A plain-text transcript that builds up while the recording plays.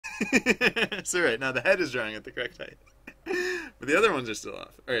So right now the head is drawing at the correct height, but the other ones are still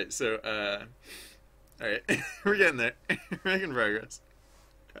off. All right, so all right, we're getting there. We're making progress.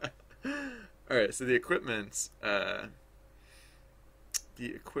 All right, so the equipment. Oh,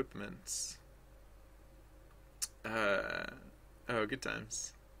 good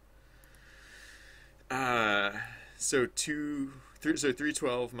times. So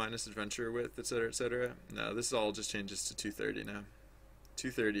 312 minus adventure width, etc., etc. No, this all just changes to 230 now.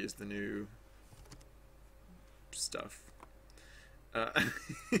 230 is the new stuff. Uh,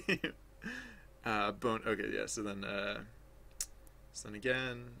 bone. Okay, yeah. So then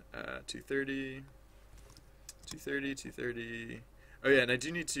again, 230, 230, 230. Oh yeah, and I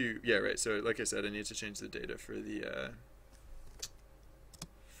do need to. Yeah, right. So like I said, I need to change the data for the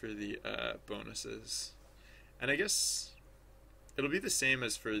bonuses, and I guess it'll be the same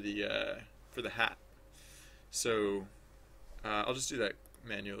as for the hat. So I'll just do that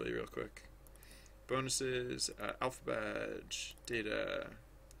manually real quick. Bonuses, alpha badge, data.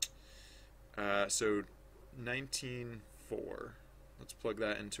 So 19.4. Let's plug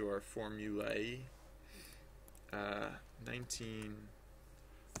that into our formulae.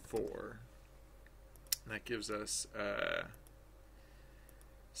 19.4. That gives us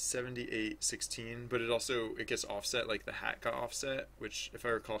 78.16, but it gets offset, like the hat got offset, which if I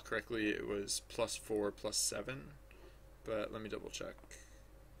recall correctly it was +4 +7, but let me double check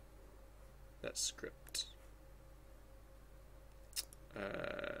that script.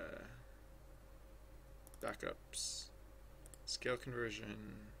 Backups, scale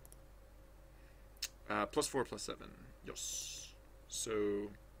conversion, +4 +7, yes.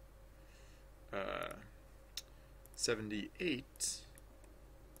 So 78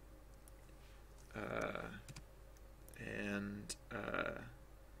 and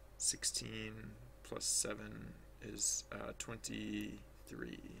 16 plus 7 is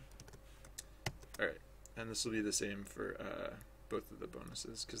 23. Alright, and this will be the same for both of the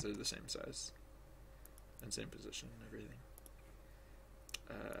bonuses because they're the same size and same position and everything.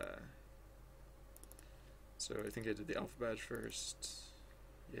 So I think I did the alpha badge first.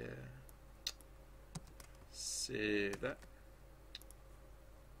 Yeah. Save that.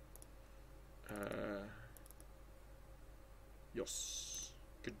 Yes.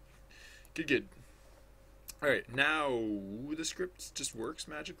 Good. Good, good. Alright, now the script just works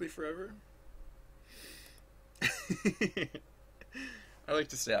magically forever. I like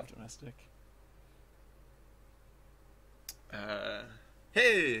to stay optimistic.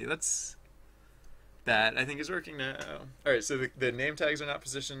 Hey, that I think is working now. Alright, so the name tags are not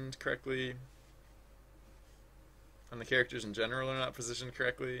positioned correctly. And the characters in general are not positioned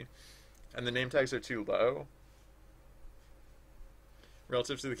correctly. And the name tags are too low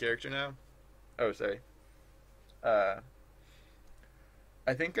relative to the character now. Oh, sorry. I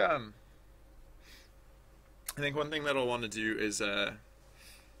think one thing that I'll want to do is I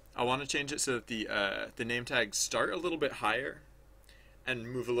want to change it so that the name tags start a little bit higher and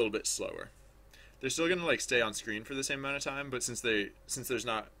move a little bit slower. They're still gonna like stay on screen for the same amount of time, but since the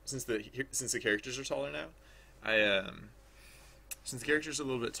characters are taller now, since the character's a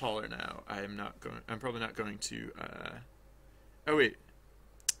little bit taller now, I'm probably not going to oh wait.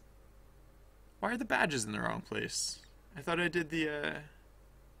 Why are the badges in the wrong place? I thought I did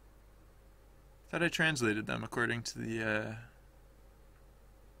thought I translated them according to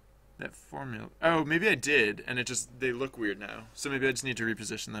that formula. Oh, maybe I did, and they look weird now. So maybe I just need to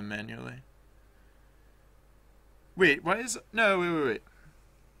reposition them manually. Wait, no, wait.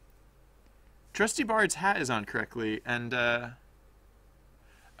 Trusty Bard's hat is on correctly, and oh,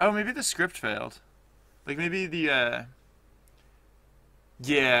 maybe the script failed. Like maybe the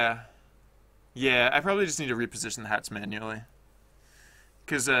yeah, I probably just need to reposition the hats manually.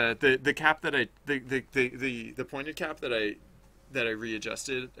 Because the cap that the pointed cap that I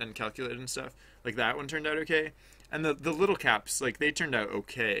readjusted and calculated and stuff, like that one turned out okay, and the little caps, like they turned out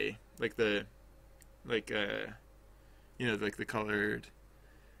okay, like the colored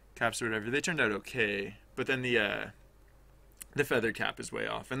caps or whatever, they turned out okay, but then the feather cap is way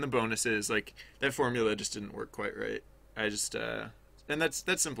off, and the bonuses, like that formula just didn't work quite right. I just and that's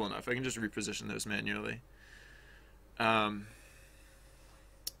simple enough. I can just reposition those manually.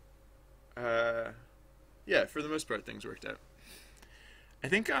 Yeah, for the most part things worked out. I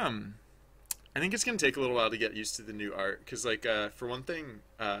think it's gonna take a little while to get used to the new art, because like for one thing,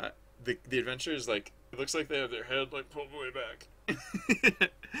 the adventures, like it looks like they have their head like pulled way back.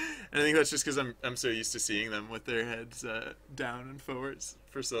 And I think that's just because I'm so used to seeing them with their heads down and forwards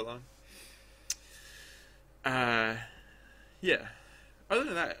for so long. Yeah. Other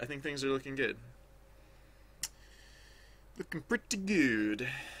than that, I think things are looking good. Looking pretty good.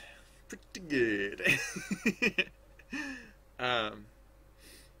 pretty good. um,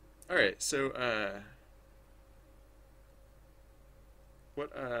 all right, so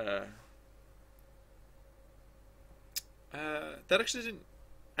what that actually didn't.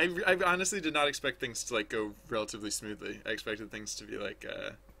 I honestly did not expect things to like go relatively smoothly. I expected things to be like.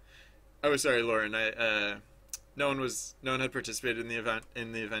 Oh, sorry, Lauren. No one had participated in the event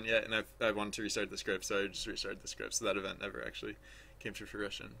yet, and I wanted to restart the script, so I just restarted the script. So that event never actually came to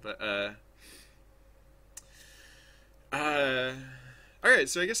fruition. But all right.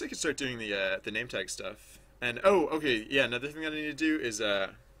 So I guess I could start doing the name tag stuff. And oh, okay, yeah. Another thing that I need to do is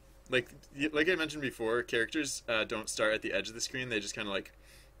like I mentioned before, characters don't start at the edge of the screen. They just kind of like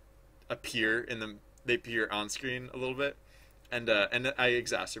appear they appear on screen a little bit. And I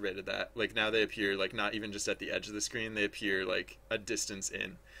exacerbated that. Like now they appear like not even just at the edge of the screen; they appear like a distance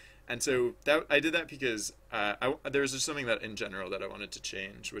in. And so that I did that because there was just something that in general that I wanted to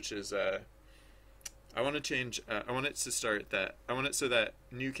change, which is I want to change. I want it to start that I want it so that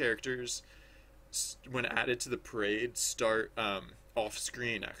new characters, when added to the parade, start off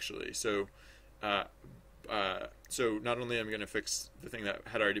screen actually. So. So not only am I going to fix the thing that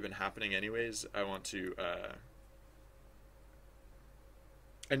had already been happening anyways, I want to.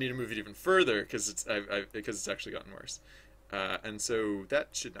 I need to move it even further because it's actually gotten worse, and so that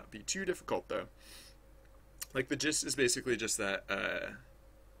should not be too difficult though. Like the gist is basically just that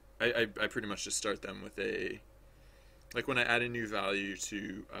I pretty much just start them with a like when I add a new value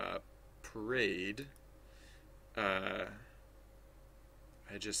to parade, I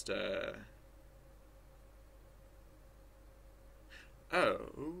just oh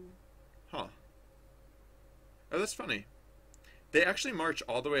huh oh that's funny. They actually march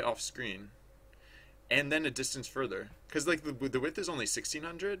all the way off screen, and then a distance further. Because like the width is only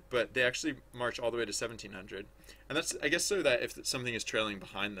 1600, but they actually march all the way to 1700, and that's I guess so that if something is trailing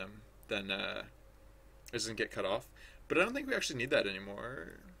behind them, then it doesn't get cut off. But I don't think we actually need that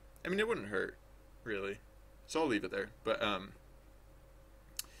anymore. I mean, it wouldn't hurt, really. So I'll leave it there. But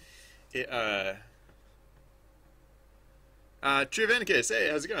it Trivanicus, hey,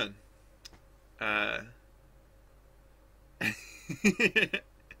 how's it going?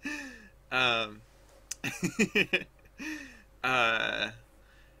 um,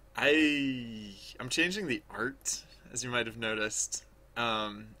 I'm changing the art, as you might have noticed.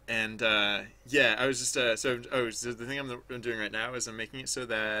 And yeah, I was just so the thing I'm doing right now is I'm making it so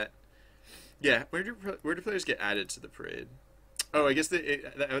that yeah, where do players get added to the parade? Oh, I guess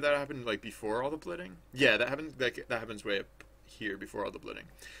that happened like before all the blitzing. Yeah, that happened. That happens way up here before all the blitzing.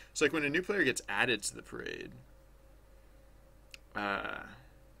 So like when a new player gets added to the parade.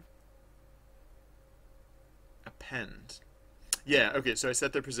 Append. Yeah, okay, so I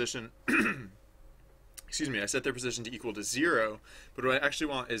set their position excuse me, I set their position to equal to 0, but what I actually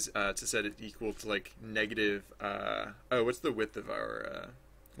want is to set it equal to like negative oh, what's the width of our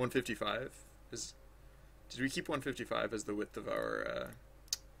 155? Did we keep 155 as the width of our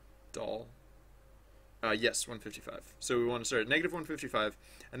doll? Yes, 155. So we want to start at negative 155,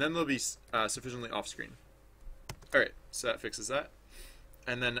 and then they'll be sufficiently off screen. Alright, so that fixes that.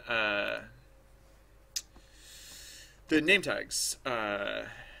 And then the name tags. Yeah,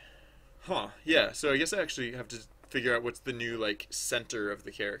 so I guess I actually have to figure out what's the new like center of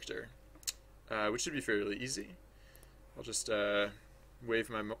the character, which should be fairly easy. I'll just wave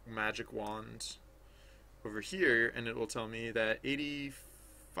my magic wand over here, and it will tell me that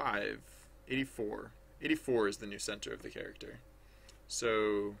 84 is the new center of the character.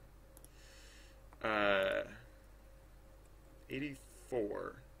 So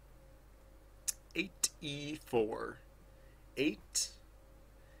 84. 8E4.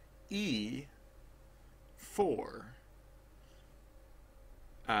 8E4.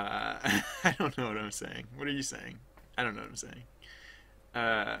 I don't know what I'm saying. What are you saying? I don't know what I'm saying.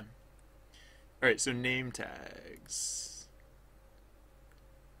 Alright, so name tags.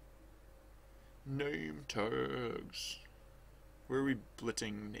 Name tags. Where are we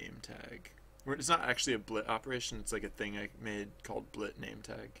blitting name tag? It's not actually a blit operation, it's like a thing I made called blit name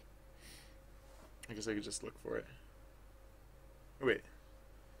tag. I guess I could just look for it. Oh, wait.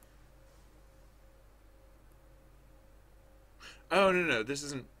 Oh, no, this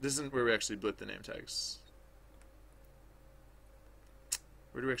isn't where we actually blit the name tags.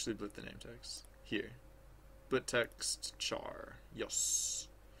 Where do we actually blit the name tags? Here. Blit text char. Yes.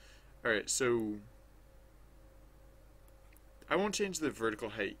 Alright, so I won't change the vertical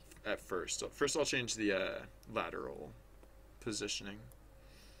height at first. First I'll change the lateral positioning.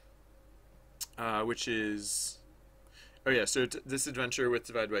 Which is... Oh yeah, so this adventure width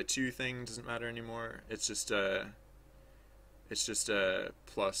divided by 2 thing doesn't matter anymore. It's just It's just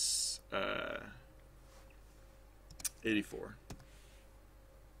plus 84.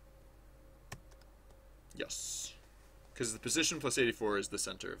 Yes. Because the position plus 84 is the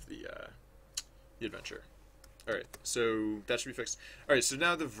center of the adventure. Alright, so that should be fixed. Alright, so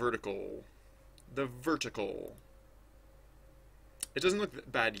now the vertical. The vertical. It doesn't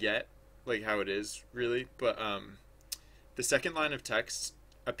look bad yet, like how it is, really, but the second line of text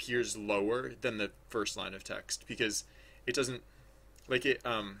appears lower than the first line of text because it doesn't, like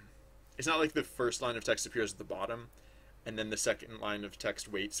it's not like the first line of text appears at the bottom and then the second line of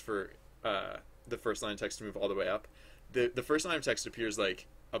text waits for the first line of text to move all the way up. The first line of text appears like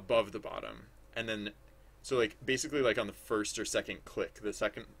above the bottom, and then so like basically like on the first or second click the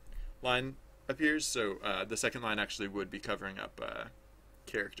second line appears, so the second line actually would be covering up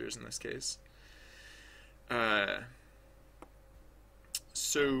characters in this case.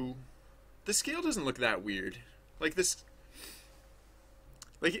 So the scale doesn't look that weird. Like this,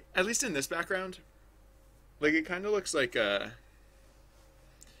 like at least in this background, like it kind of looks like you're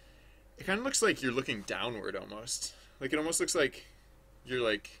looking downward almost. Like it almost looks like you're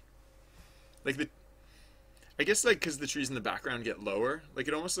like the, I guess like because the trees in the background get lower, like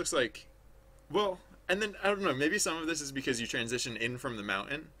it almost looks like, well, and then I don't know, maybe some of this is because you transition in from the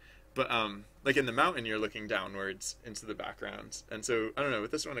mountain, but like in the mountain you're looking downwards into the background, and so I don't know,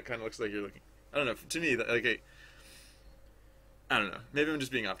 with this one it kind of looks like you're looking, I don't know, to me like I don't know, maybe I'm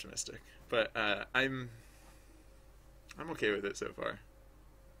just being optimistic, but I'm okay with it so far.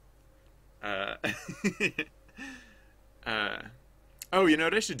 Oh, you know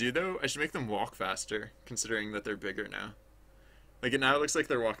what I should do though? I should make them walk faster, considering that they're bigger now. Like now it looks like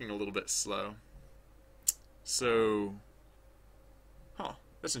they're walking a little bit slow. So, huh,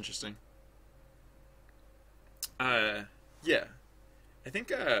 that's interesting. Yeah, I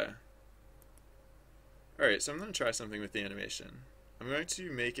think alright, so I'm gonna try something with the animation. I'm going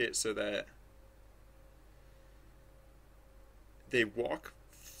to make it so that they walk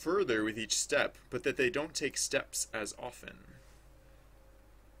further with each step, but that they don't take steps as often.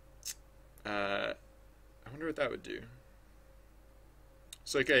 I wonder what that would do.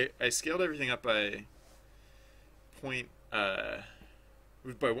 So like I scaled everything up by point by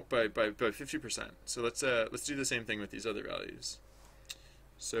 50%. So let's do the same thing with these other values.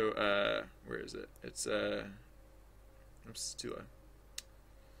 So where is it? It's oops, too low.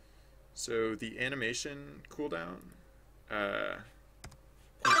 So the animation cooldown 0.75.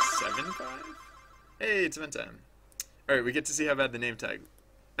 Hey, it's event time. All right, we get to see how bad the name tag.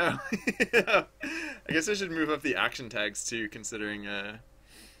 Oh, I guess I should move up the action tags too, considering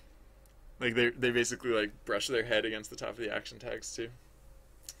like they basically like brush their head against the top of the action tags too.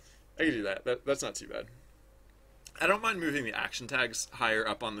 I could do that. That's not too bad. I don't mind moving the action tags higher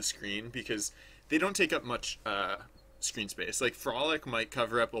up on the screen because they don't take up much screen space. Like Frolic might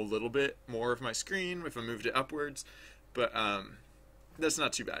cover up a little bit more of my screen if I moved it upwards, but that's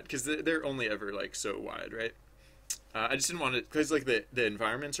not too bad because they're only ever like so wide, right? I just didn't want to, because like the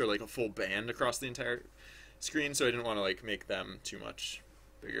environments are like a full band across the entire screen, so I didn't want to like make them too much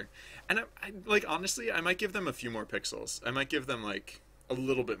bigger. And I like honestly, I might give them a few more pixels. I might give them like a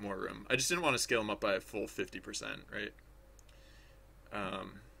little bit more room. I just didn't want to scale them up by a full 50%, right?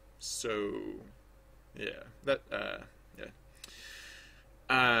 So yeah, that yeah.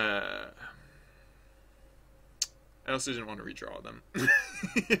 I also didn't want to redraw them,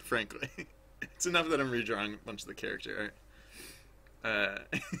 frankly. It's enough that I'm redrawing a bunch of the character art.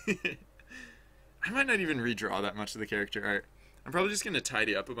 I might not even redraw that much of the character art. I'm probably just going to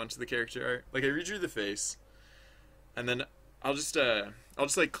tidy up a bunch of the character art. Like I redrew the face, and then I'll just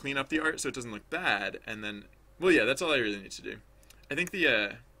like clean up the art so it doesn't look bad, and then, well, yeah, that's all I really need to do. I think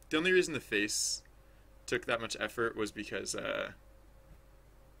the only reason the face took that much effort was because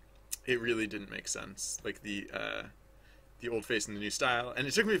it really didn't make sense. Like the old face in the new style, and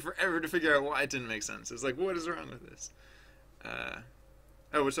it took me forever to figure out why it didn't make sense. It's like, what is wrong with this?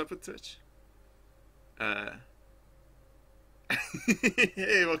 Oh, what's up with Twitch?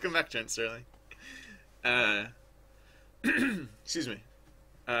 Hey, welcome back, Trent Sterling. Excuse me.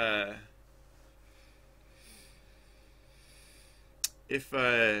 If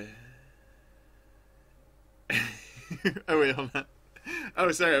oh wait, hold on.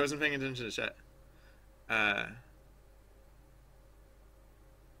 Oh, sorry, I wasn't paying attention to chat.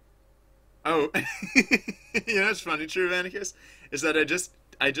 Oh, you know what's funny, True Vanicus, is that I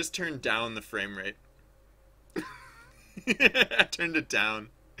just turned down the frame rate. I turned it down.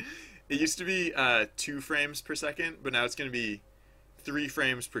 It used to be 2 frames per second, but now it's going to be 3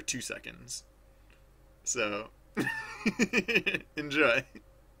 frames per 2 seconds. So, enjoy.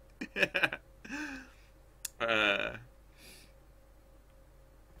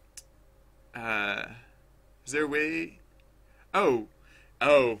 Is there a way? Oh,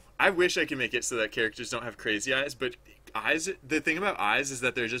 oh, I wish I could make it so that characters don't have crazy eyes, but eyes, the thing about eyes is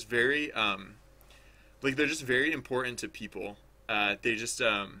that they're just very, like, they're just very important to people. They just,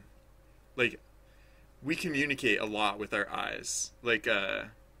 like, we communicate a lot with our eyes. Like,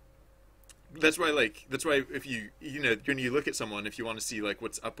 that's why if you know, when you look at someone, if you want to see, like,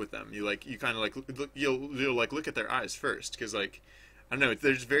 what's up with them, you kind of, like, you'll, like, look at their eyes first, because, like, I don't know,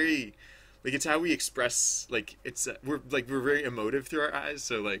 there's very, like, it's how we express, like, it's, we're very emotive through our eyes,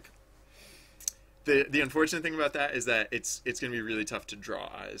 so, like, the unfortunate thing about that is that it's gonna be really tough to draw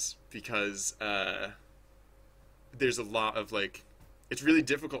eyes, because, there's a lot of, like, it's really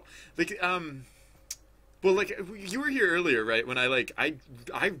difficult, like, well, like, you were here earlier, right? When I like,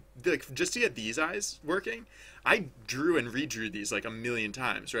 just to get these eyes working, I drew and redrew these like a million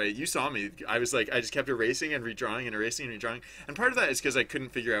times, right? You saw me. I was like, I just kept erasing and redrawing and erasing and redrawing. And part of that is because I couldn't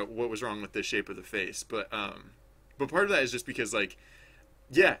figure out what was wrong with the shape of the face. But part of that is just because, like,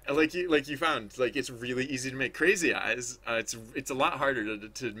 yeah, like you found, like, it's really easy to make crazy eyes. It's a lot harder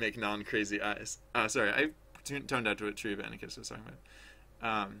to make non-crazy eyes. Sorry, I toned out to what Tree of Anarchist was talking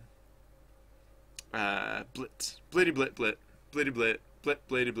about. Blit. Blitty blit blit. Blitty blit. Blit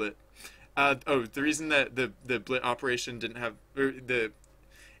blitty blit. Oh, the reason that the blit operation didn't have, it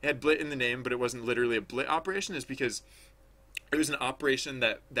had blit in the name, but it wasn't literally a blit operation, is because it was an operation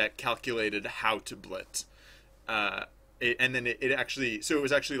that calculated how to blit. And then it actually, so it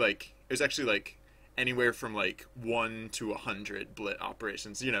was actually like anywhere from like 1 to 100 blit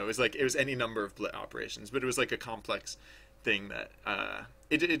operations. You know, it was any number of blit operations, but it was like a complex thing that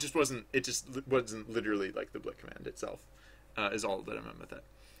it just wasn't literally like the blit command itself, is all that I meant with that.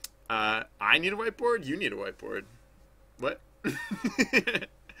 I need a whiteboard. You need a whiteboard. What?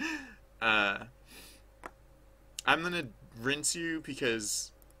 I'm gonna rinse you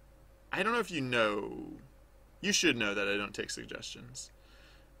because I don't know if you know. You should know that I don't take suggestions.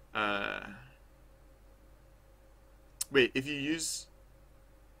 Wait, if you use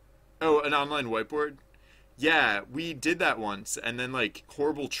an online whiteboard. Yeah, we did that once, and then, like,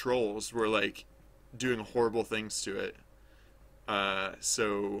 horrible trolls were, like, doing horrible things to it.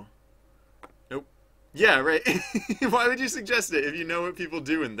 So... Nope. Yeah, right. Why would you suggest it if you know what people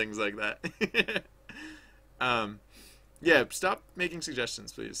do and things like that? Yeah, stop making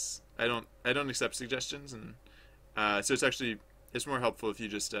suggestions, please. I don't accept suggestions, and, so it's more helpful if you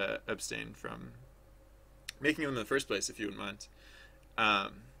just, abstain from making them in the first place, if you wouldn't mind.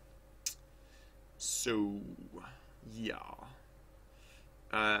 So, yeah.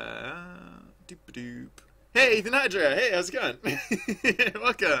 Doop-a-doop. Hey, Ethan Hydra! Hey, how's it going?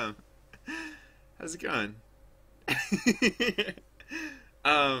 Welcome! How's it going?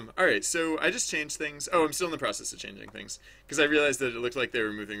 Alright, so I just changed things. Oh, I'm still in the process of changing things. Because I realized that it looked like they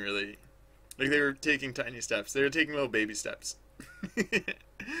were moving really... Like, they were taking tiny steps. They were taking little baby steps.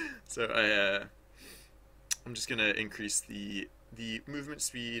 So I'm just gonna increase the movement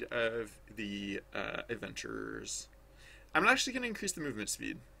speed of the adventurers. I'm not actually going to increase the movement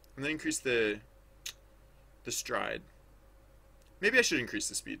speed. I'm going to increase the stride. Maybe I should increase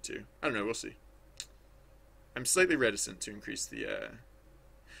the speed too. I don't know. We'll see. I'm slightly reticent to increase the...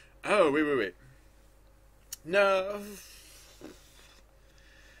 Oh, wait. No.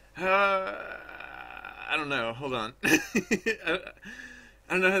 I don't know. Hold on. I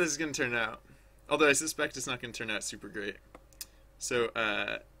don't know how this is going to turn out. Although I suspect it's not going to turn out super great. So,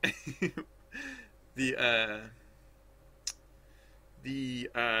 yeah,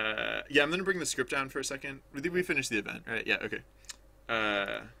 I'm gonna bring the script down for a second. We finished the event, right? Yeah, okay.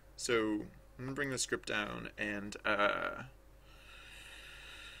 So I'm gonna bring the script down and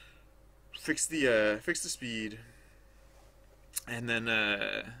fix the speed, and then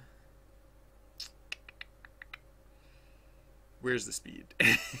where's the speed?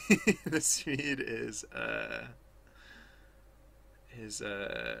 The speed is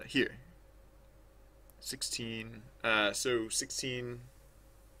here. 16. So 16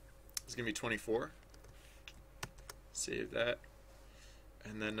 is gonna be 24. Save that.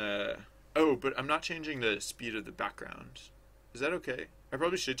 And then oh, but I'm not changing the speed of the background. Is that okay? I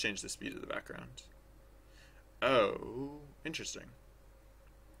probably should change the speed of the background. Oh, interesting.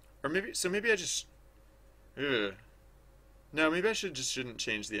 Or maybe I just no, maybe I shouldn't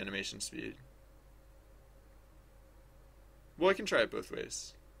change the animation speed. Well, I can try it both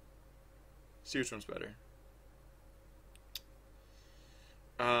ways. See which one's better.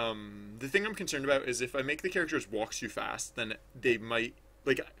 The thing I'm concerned about is if I make the characters walk too fast, then they might,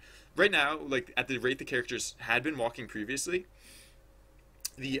 like, right now, like, at the rate the characters had been walking previously,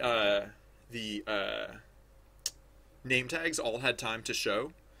 the name tags all had time to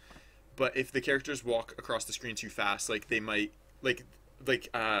show, but if the characters walk across the screen too fast, like they might like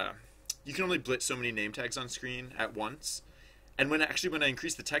you can only blit so many name tags on screen at once, and when I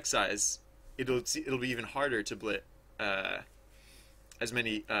increase the text size, it'll be even harder to blit as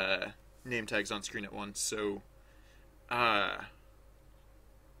many name tags on screen at once. So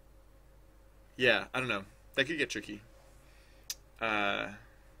yeah, I don't know. That could get tricky. Uh,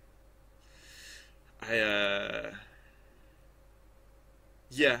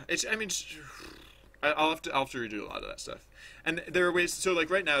 yeah, I'll have to redo a lot of that stuff. And there are ways. So like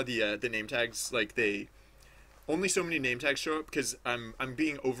right now, the name tags, like they only so many name tags show up because I'm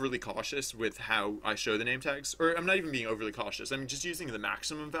being overly cautious with how I show the name tags, or I'm not even being overly cautious. I'm just using the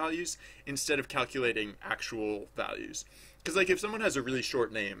maximum values instead of calculating actual values. Because like if someone has a really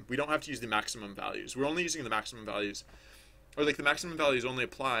short name, we don't have to use the maximum values. We're only using the maximum values, or like the maximum values only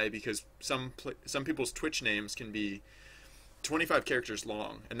apply because some people's Twitch names can be 25 characters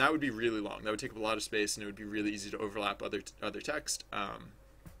long, and that would be really long. That would take up a lot of space, and it would be really easy to overlap other text.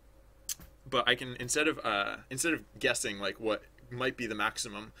 But I can instead of guessing like what might be the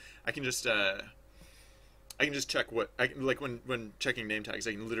maximum, I can just check what I can, like when checking name tags.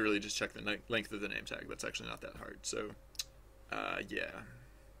 I can literally just check the length of the name tag. That's actually not that hard. So yeah.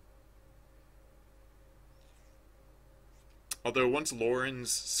 Although once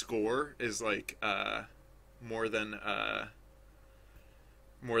Lauren's score is like more than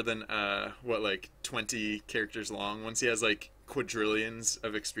what, like 20 characters long, once he has like quadrillions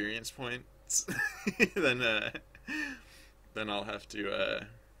of experience points, then I'll have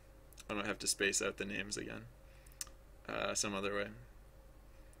to space out the names again some other way.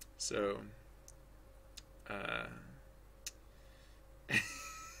 So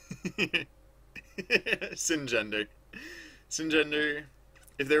Syngender. Syngender,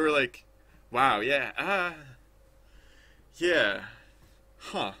 if they were like, wow, yeah, yeah,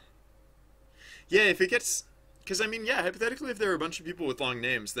 huh. Yeah, if it gets, because I mean, yeah, hypothetically, if there were a bunch of people with long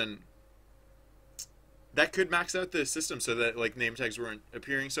names, then that could max out the system so that like name tags weren't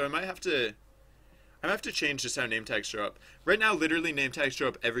appearing. So I might have to change just how name tags show up. Right now, literally name tags show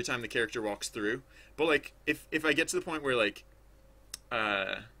up every time the character walks through. But like, if I get to the point where like,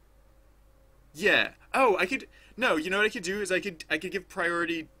 yeah, oh, I could. No, you know what I could do is I could give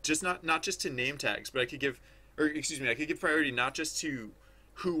priority just not just to name tags, but I could give priority not just to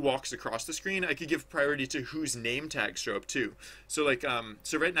who walks across the screen. I could give priority to whose name tags show up too. So like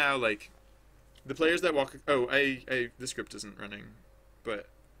so right now like the players that walk, oh, the script isn't running, but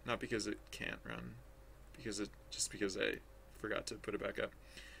not because it can't run, because I forgot to put it back up.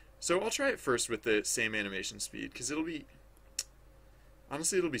 So I'll try it first with the same animation speed because it'll be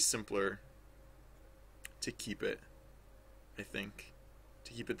simpler to keep it, I think,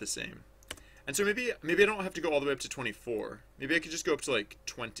 to keep it the same. And so maybe I don't have to go all the way up to 24. Maybe I could just go up to like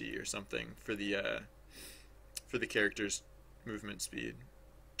 20 or something for the character's movement speed.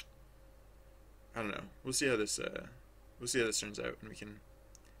 I don't know. We'll see how this turns out, and we can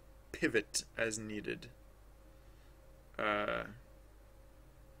pivot as needed. Yeah.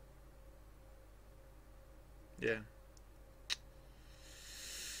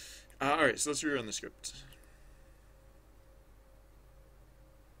 All right, so let's rerun the script.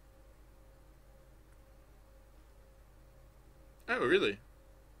 Oh, really?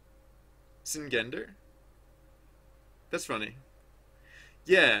 Syngender? That's funny.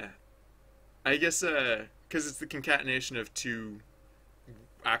 Yeah, I guess because it's the concatenation of two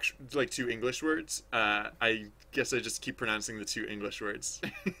English words. I guess I just keep pronouncing the two English words.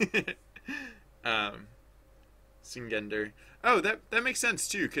 Syngender. Oh, that makes sense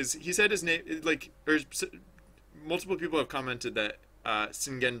too, because he said his name multiple people have commented that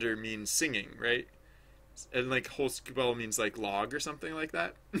Syngender means singing, right? And like whole spell means like log or something like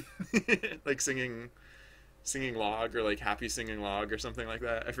that, like singing log, or like happy singing log or something like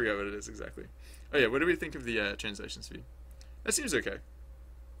that. I forget what it is exactly. Oh yeah, what do we think of the translation speed? That seems okay.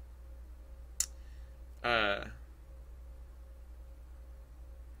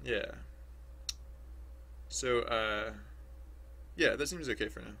 Yeah. So yeah, that seems okay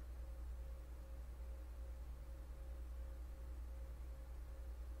for now.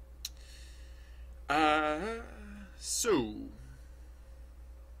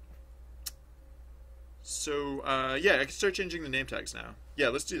 Yeah, I can start changing the name tags now. Yeah,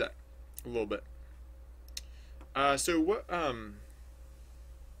 let's do that a little bit. So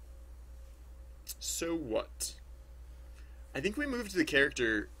what? I think we moved the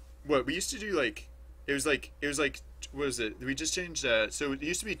character. What we used to do, like it was like what was it? We just changed. So it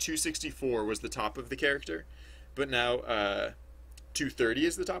used to be 264 was the top of the character, but now 230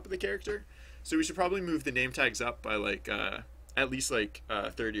 is the top of the character. So we should probably move the name tags up by like at least like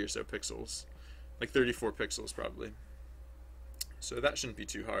 30 or so pixels, like 34 pixels probably. So that shouldn't be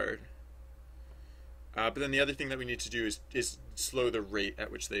too hard. But then the other thing that we need to do is slow the rate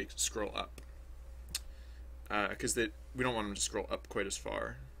at which they scroll up, because we don't want them to scroll up quite as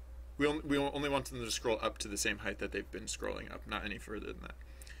far. We only want them to scroll up to the same height that they've been scrolling up, not any further than that.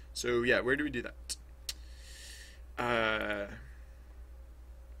 So yeah, where do we do that?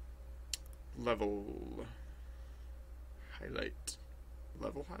 Level highlight.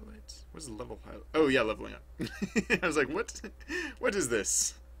 Level highlights? What is level highlight? Oh yeah, leveling up. I was like, what? What is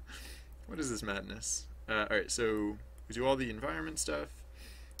this? What is this madness? Alright, so we do all the environment stuff,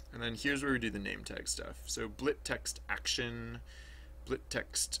 and then here's where we do the name tag stuff. So blit text action, blit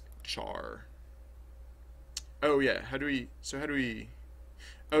text char. Oh yeah, how do we,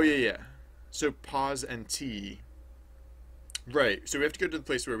 oh yeah. So pause and t. Right, so we have to go to the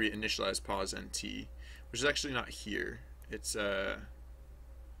place where we initialize pause and t, which is actually not here. It's, oh,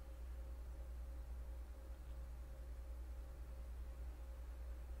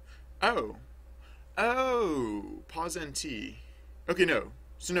 pause and t. Okay, no.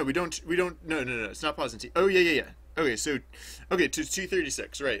 So no, we don't, no, it's not pause and t. Oh, yeah. Okay, so, okay, to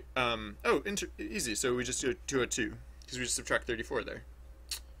 236, right. Oh, easy, so we just do 202, because we just subtract 34 there.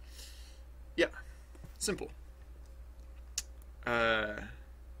 Yeah, simple.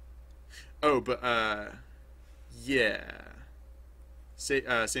 Yeah.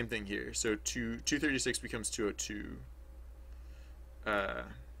 Same thing here. So 236 becomes 202.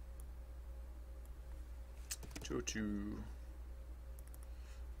 202.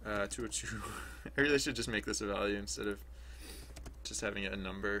 202. I really should just make this a value instead of just having it a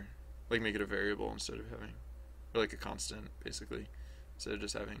number. Like make it a variable instead of having, or like a constant, basically. Instead of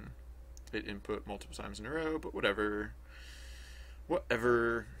just having it input multiple times in a row, but whatever.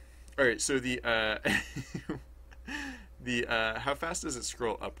 Whatever. Alright, so the, how fast does it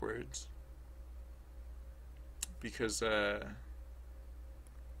scroll upwards? Because, that's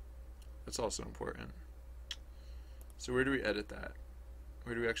also important. So where do we edit that?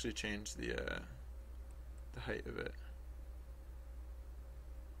 Where do we actually change the height of it?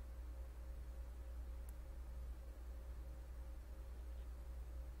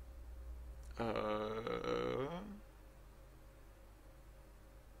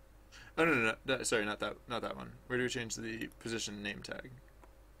 Oh no, sorry, not that one. Where do we change the position name tag?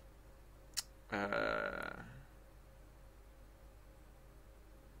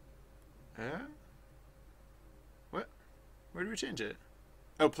 What? Where do we change it?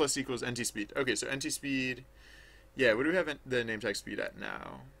 Oh, plus equals NT speed. Okay, so NT speed. Yeah, what do we have the name tag speed at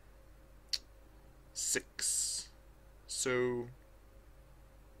now? 6. So.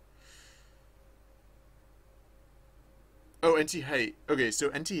 Oh, NT height. Okay, so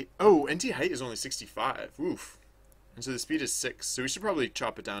NT height is only 65. Oof. And so the speed is 6. So we should probably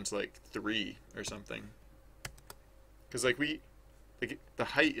chop it down to like 3 or something. Because like the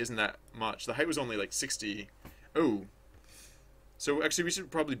height isn't that much. The height was only like 60. Oh. So actually we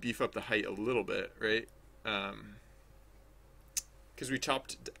should probably beef up the height a little bit, right? Because we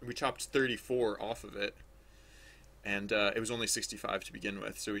chopped 34 off of it. And it was only 65 to begin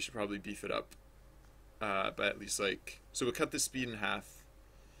with, so we should probably beef it up. By at least like, so we'll cut the speed in half.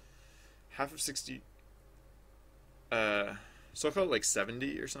 Half of 60. So I'll call it like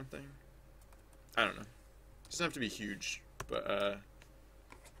 70 or something. I don't know. It doesn't have to be huge, but I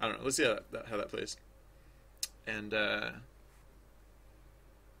don't know. Let's see how that plays. And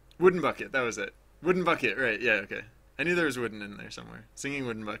wooden bucket. That was it. Wooden bucket. Right. Yeah. Okay. I knew there was wooden in there somewhere. Singing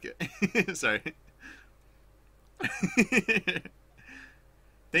wooden bucket. Sorry.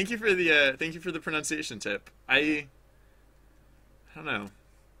 Thank you for the pronunciation tip. I don't know.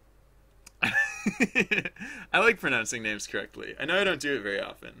 I like pronouncing names correctly. I know I don't do it very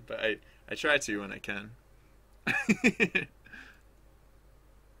often, but I try to when I can.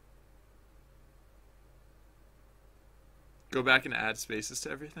 Go back and add spaces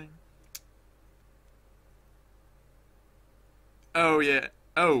to everything. Oh yeah.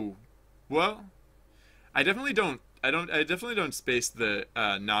 Oh, well, I definitely don't. I definitely don't space the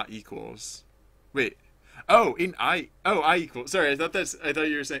not equals. Wait. Oh, in I. Oh, I equals. Sorry, I thought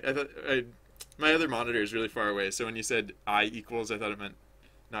you were saying. My other monitor is really far away, so when you said I equals, I thought it meant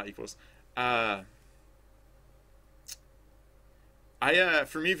not equals. For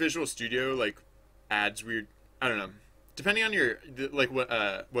me, Visual Studio like adds weird. I don't know. Depending on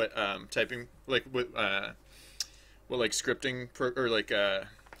what typing what like scripting or like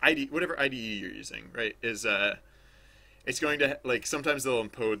whatever IDE you're using, right? Is it's going to like sometimes they'll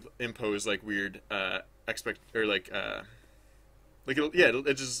impose like weird it'll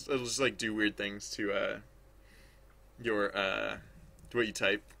just like do weird things to your what you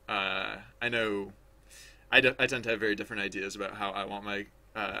type. I know I tend to have very different ideas about how I want my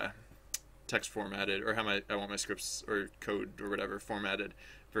text formatted, or I want my scripts or code or whatever formatted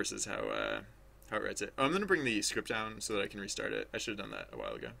versus how it writes it. Oh, I'm gonna bring the script down so that I can restart it. I should have done that a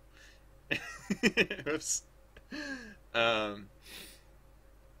while ago. Oops. Well,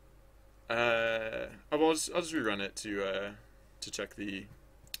 I'll just rerun it to check the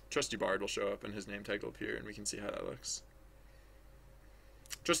trusty bard will show up and his name tag will appear and we can see how that looks.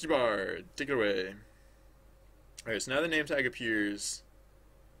 Trusty bard, take it away. Alright, so now the name tag appears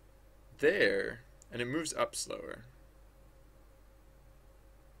there and it moves up slower.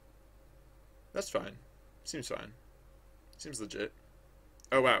 That's fine. Seems fine. Seems legit.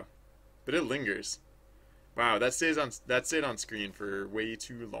 Oh wow. But it lingers. Wow, that stayed on screen for way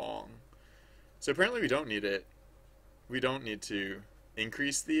too long. So apparently we don't need it. We don't need to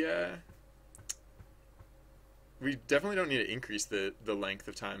increase the we definitely don't need to increase the length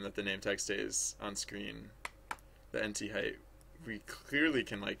of time that the name tag stays on screen. The NT height. We clearly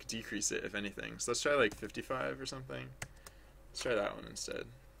can like decrease it if anything. So let's try like 55 or something. Let's try that one instead.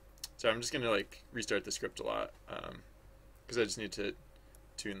 So I'm just gonna like restart the script a lot because I just need to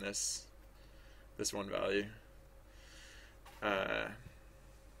tune this one value.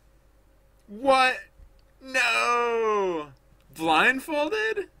 What? No!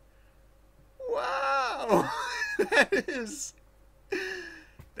 Blindfolded? Wow!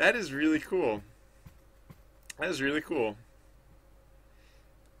 That is really cool. That is really cool.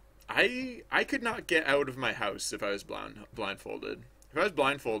 I could not get out of my house if I was blindfolded. If I was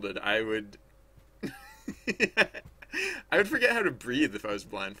blindfolded, I would I would forget how to breathe if I was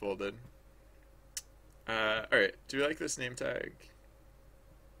blindfolded. Alright, do we like this name tag?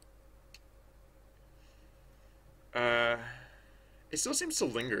 It still seems to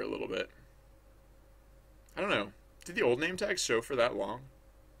linger a little bit. I don't know. Did the old name tags show for that long?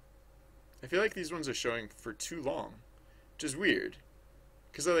 I feel like these ones are showing for too long, which is weird.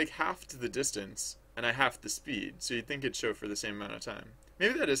 Because I like halved the distance, and I halved the speed, so you'd think it'd show for the same amount of time.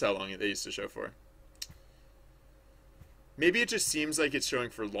 Maybe that is how long they used to show for. Maybe it just seems like it's showing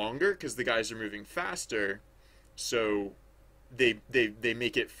for longer, because the guys are moving faster, so they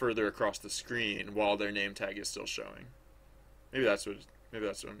make it further across the screen while their name tag is still showing. Maybe that's what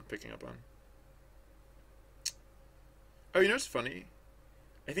I'm picking up on. Oh, you know what's funny?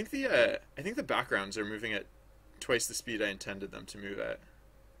 I think the backgrounds are moving at twice the speed I intended them to move at.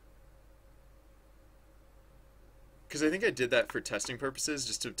 Because I think I did that for testing purposes,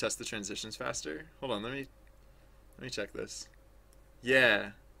 just to test the transitions faster. Hold on, let me check this.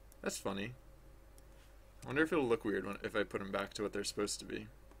 Yeah, that's funny. I wonder if it'll look weird if I put them back to what they're supposed to be.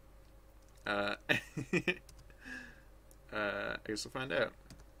 I guess we'll find out.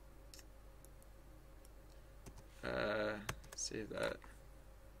 Save that.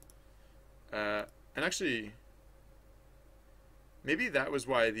 And actually, maybe that was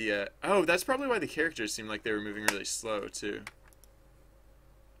why the, oh, that's probably why the characters seemed like they were moving really slow, too.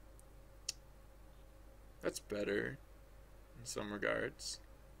 That's better, in some regards.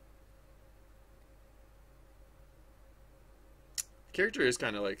 The character is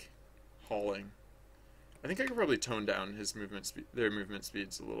kind of, like, hauling. I think I could probably tone down their movement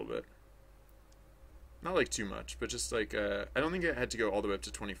speeds a little bit. Not like too much, but just like, I don't think I had to go all the way up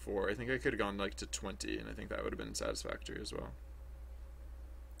to 24. I think I could have gone like to 20, and I think that would have been satisfactory as well.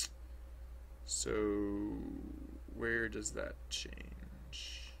 So, where does that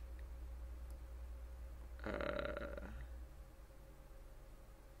change?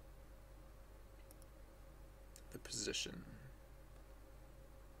 The position.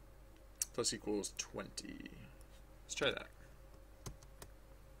 Plus equals 20. Let's try that.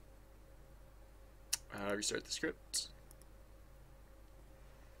 Restart the script.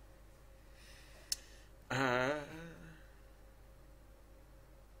 I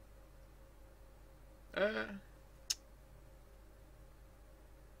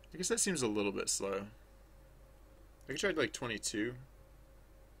guess that seems a little bit slow. I could try like 22.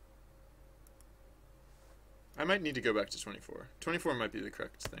 I might need to go back to 24. 24 might be the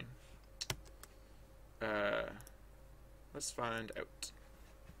correct thing. Let's find out.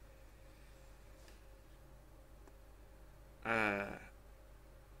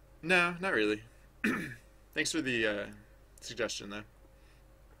 No, not really. Thanks for the suggestion, though.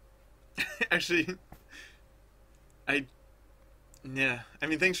 Actually, I mean,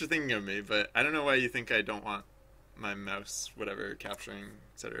 thanks for thinking of me, but I don't know why you think I don't want my mouse, whatever, capturing,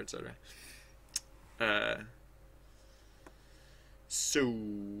 etc., etc. So,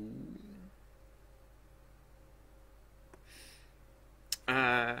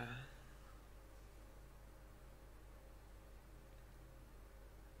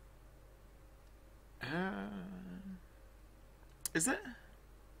 Is that...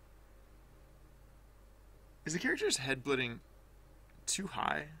 Is the character's head splitting too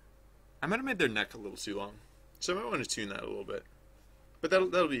high? I might have made their neck a little too long. So I might want to tune that a little bit. But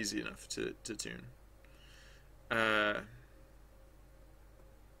that'll be easy enough to tune.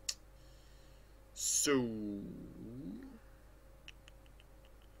 So...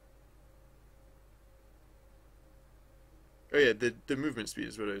 Oh yeah, the movement speed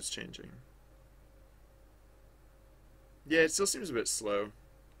is what I was changing. Yeah, it still seems a bit slow.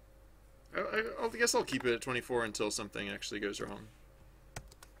 I guess I'll keep it at 24 until something actually goes wrong.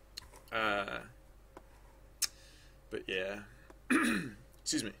 But yeah.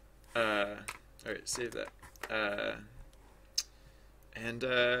 Excuse me. Alright, save that. And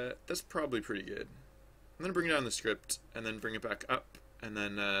that's probably pretty good. I'm gonna bring down the script and then bring it back up, and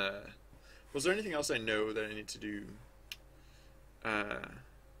then was there anything else I know that I need to do?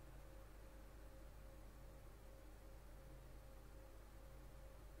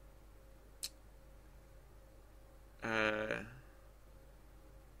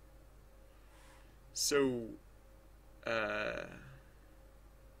 So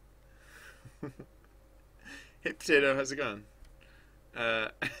hey potato, how's it going?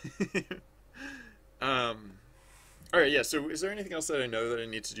 Alright, yeah, so is there anything else that I know that I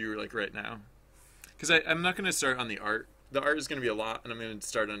need to do like right now? Because I'm not going to start on the art. The art is going to be a lot, and I'm going to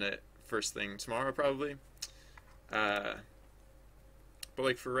start on it first thing tomorrow probably. But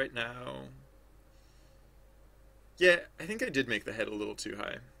like for right now... Yeah, I think I did make the head a little too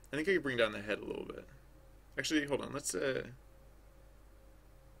high. I think I could bring down the head a little bit. Actually, hold on, let's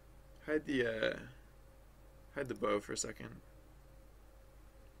hide the bow for a second.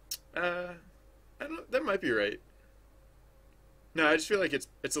 I don't, that might be right. No, I just feel like it's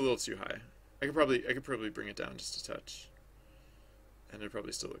a little too high. I could probably bring it down just a touch, and it'd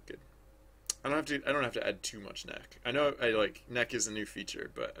probably still look good. I don't have to add too much neck. I know neck is a new feature,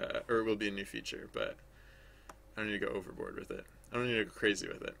 but or it will be a new feature, but I don't need to go overboard with it. I don't need to go crazy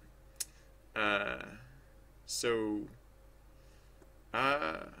with it. So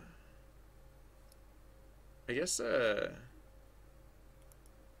I guess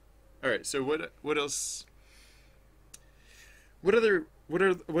all right, so what else, what other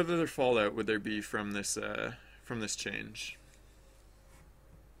fallout would there be from this change?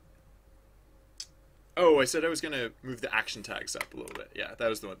 Oh, I said I was gonna move the action tags up a little bit. Yeah, that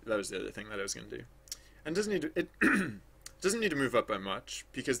was the other thing that I was gonna do. And doesn't need to move up by much,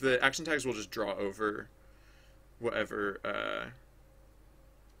 because the action tags will just draw over whatever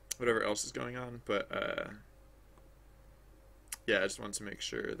else is going on. But yeah, I just wanted to make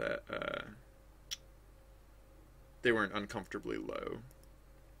sure that they weren't uncomfortably low.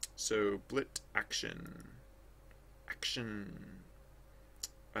 So blit action.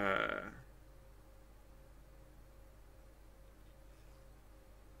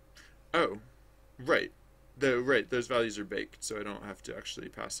 Oh, right. Those values are baked, so I don't have to actually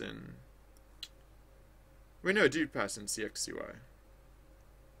pass in. Wait, no, I do pass in CXCY.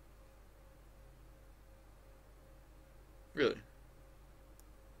 Really?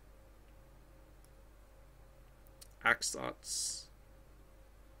 Axlots.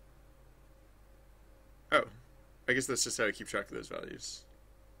 Oh, I guess that's just how I keep track of those values.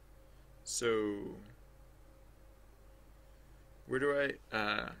 So, where do I,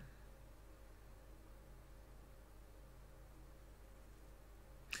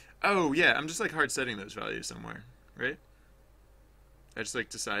 oh, yeah, I'm just like hard setting those values somewhere, right? I just like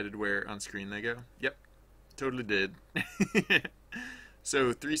decided where on screen they go. Yep, totally did.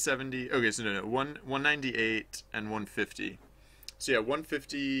 So 370, okay, so no, 198 and 150. So yeah,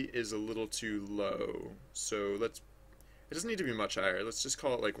 150 is a little too low. So it doesn't need to be much higher. Let's just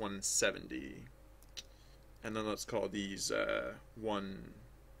call it like 170. And then let's call these so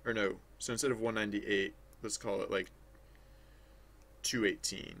instead of 198, let's call it like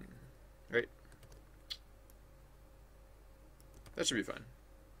 218, right? That should be fine.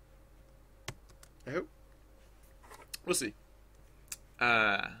 I hope. We'll see.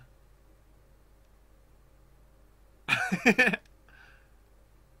 Oh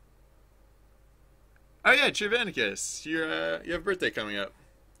yeah, Trivanicus, you have a birthday coming up.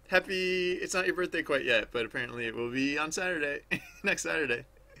 Happy! It's not your birthday quite yet, but apparently it will be on Saturday, next Saturday.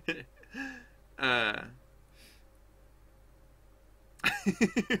 All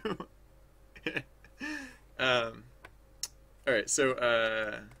right, so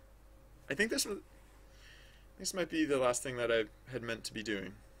I think this might be the last thing that I had meant to be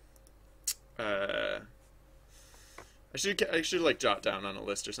doing. I should like jot down on a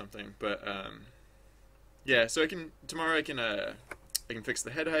list or something, but yeah. So tomorrow I can fix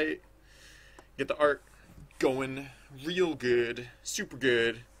the head height, get the art going real good, super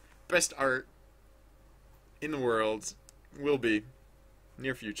good, best art in the world, will be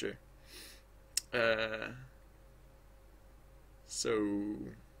near future. Uh, so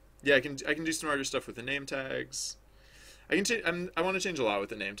yeah, I can do smarter stuff with the name tags. I want to change a lot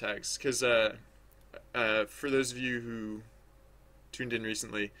with the name tags because for those of you who tuned in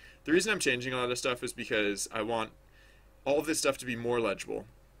recently, the reason I'm changing a lot of stuff is because I want all of this stuff to be more legible.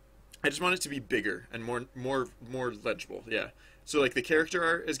 I just want it to be bigger and more legible. Yeah. So like the character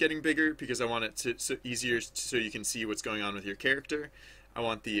art is getting bigger because I want it to easier so you can see what's going on with your character. I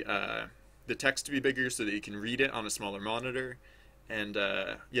want the text to be bigger so that you can read it on a smaller monitor, and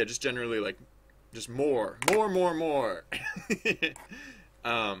yeah, just generally like just more.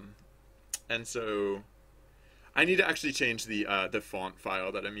 And so I need to actually change the font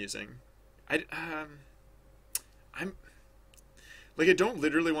file that I'm using. I'm like I don't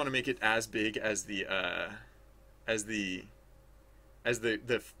literally want to make it as big as as the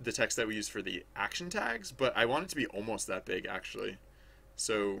the text that we use for the action tags, but I want it to be almost that big actually.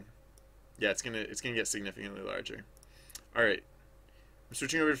 So yeah, it's gonna get significantly larger. All right, I'm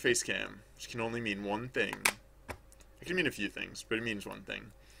switching over to face cam, which can only mean one thing. It can mean a few things, but it means one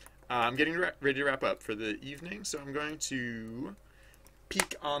thing. I'm getting ready to wrap up for the evening, so I'm going to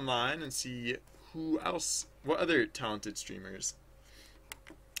peek online and see what other talented streamers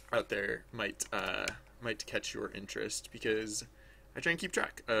out there might catch your interest, because I try and keep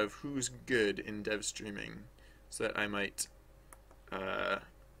track of who's good in dev streaming, so that I might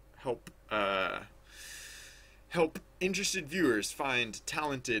help interested viewers find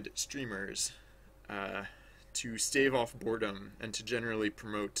talented streamers to stave off boredom and to generally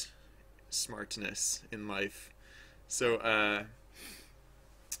promote smartness in life. So all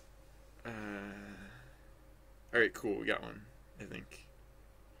right, cool, we got one, I think.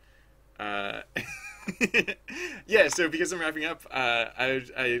 Yeah, so because I'm wrapping up,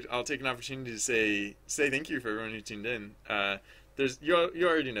 I'll take an opportunity to say thank you for everyone who tuned in. You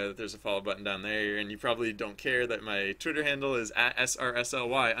already know that there's a follow button down there, and you probably don't care that my Twitter handle is at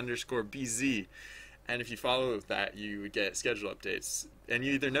srsly_bz, and if you follow that, you get schedule updates, and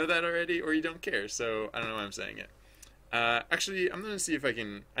you either know that already or you don't care. So I don't know why I'm saying it. Actually, I'm gonna see if I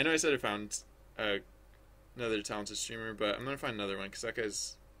can. I know I said I found another talented streamer, but I'm gonna find another one because that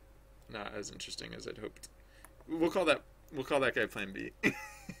guy's not as interesting as I'd hoped. We'll call that guy Plan B.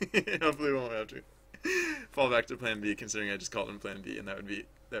 Hopefully, we won't have to fall back to Plan B, considering I just called him Plan B, and that would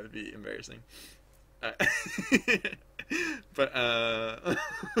be embarrassing. But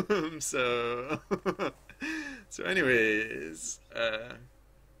so anyways, all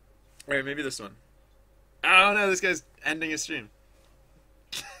right, maybe this one. Oh no, this guy's ending his stream.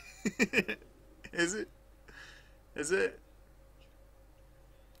 Is it? Is it?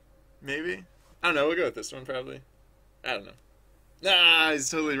 Maybe? I don't know, we'll go with this one probably. I don't know. Nah,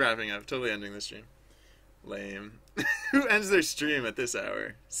 he's totally wrapping up, totally ending the stream. Lame. Who ends their stream at this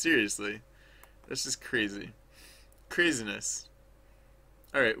hour? Seriously. That's just crazy. Craziness.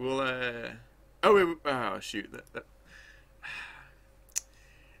 Alright, we'll oh wait, oh shoot.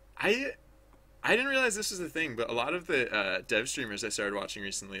 I didn't realize this was a thing, but a lot of the dev streamers I started watching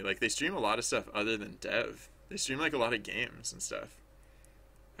recently, like, they stream a lot of stuff other than dev. They stream like a lot of games and stuff.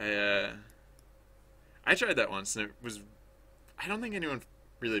 I tried that once, and I don't think anyone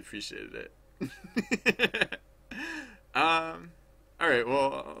really appreciated it. Alright,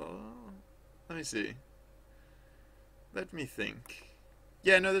 well, let me see. Let me think.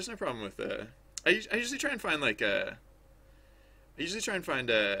 Yeah, no, there's no problem with I usually try and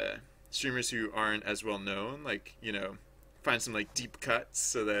find streamers who aren't as well known, like, you know, find some like deep cuts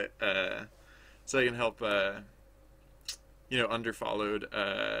so that so I can help you know, underfollowed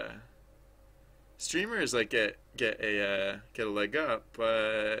streamers like get a leg up,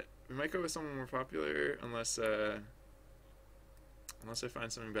 but we might go with someone more popular unless I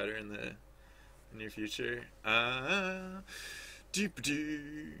find something better in the near future.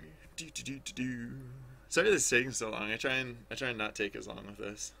 Sorry this is taking so long. I try and not take as long with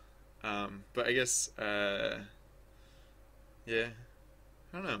this. But I guess yeah, I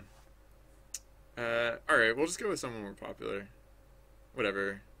don't know. Alright, we'll just go with someone more popular.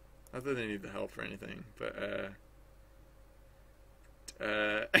 Whatever. Not that they need the help or anything, but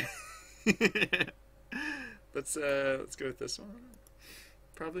let's go with this one.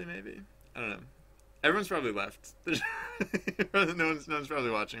 Probably, maybe. I don't know. Everyone's probably left. no one's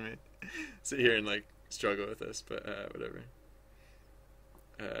probably watching me sit here and like struggle with this, but whatever.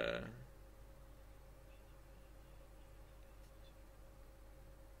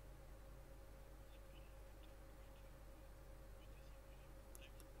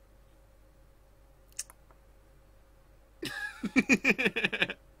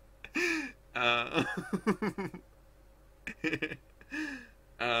 um,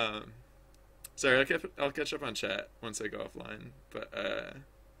 um, sorry, I'll catch up on chat once I go offline. But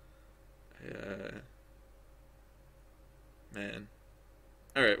man.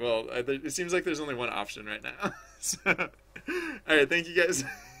 All right. Well, it seems like there's only one option right now. So, all right. Thank you guys.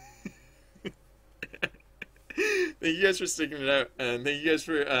 Thank you guys for sticking it out, and thank you guys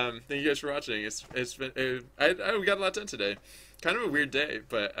for watching. It's been we got a lot done today. Kind of a weird day,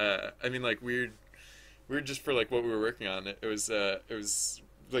 but I mean like weird just for like what we were working on. It was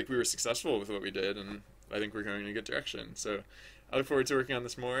like we were successful with what we did, and I think we're going in a good direction. So I look forward to working on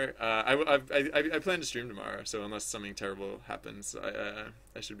this more. I plan to stream tomorrow, so unless something terrible happens,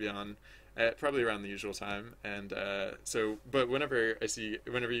 I should be on probably around the usual time. And but whenever you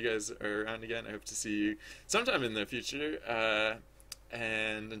guys are around again, I hope to see you sometime in the future.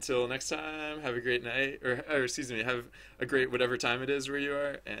 And until next time, have a great night, or excuse me, have a great whatever time it is where you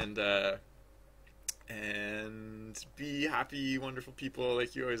are, and be happy, wonderful people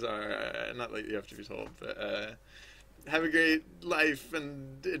like you always are. Not like you have to be told, but have a great life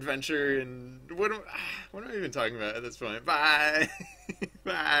and adventure. And what am I even talking about at this point? Bye,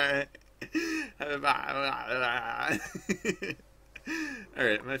 bye, bye. All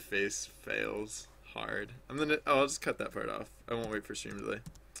right, my face fails hard. I'll just cut that part off. I won't wait for stream delay.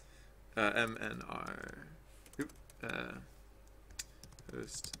 MNR. Oop.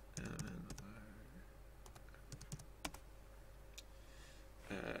 Host MNR.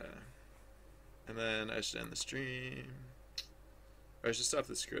 And then I should end the stream. Or I should stop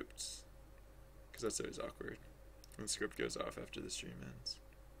the script, because that's always awkward when the script goes off after the stream ends.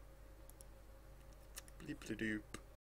 Bleep-a-doop.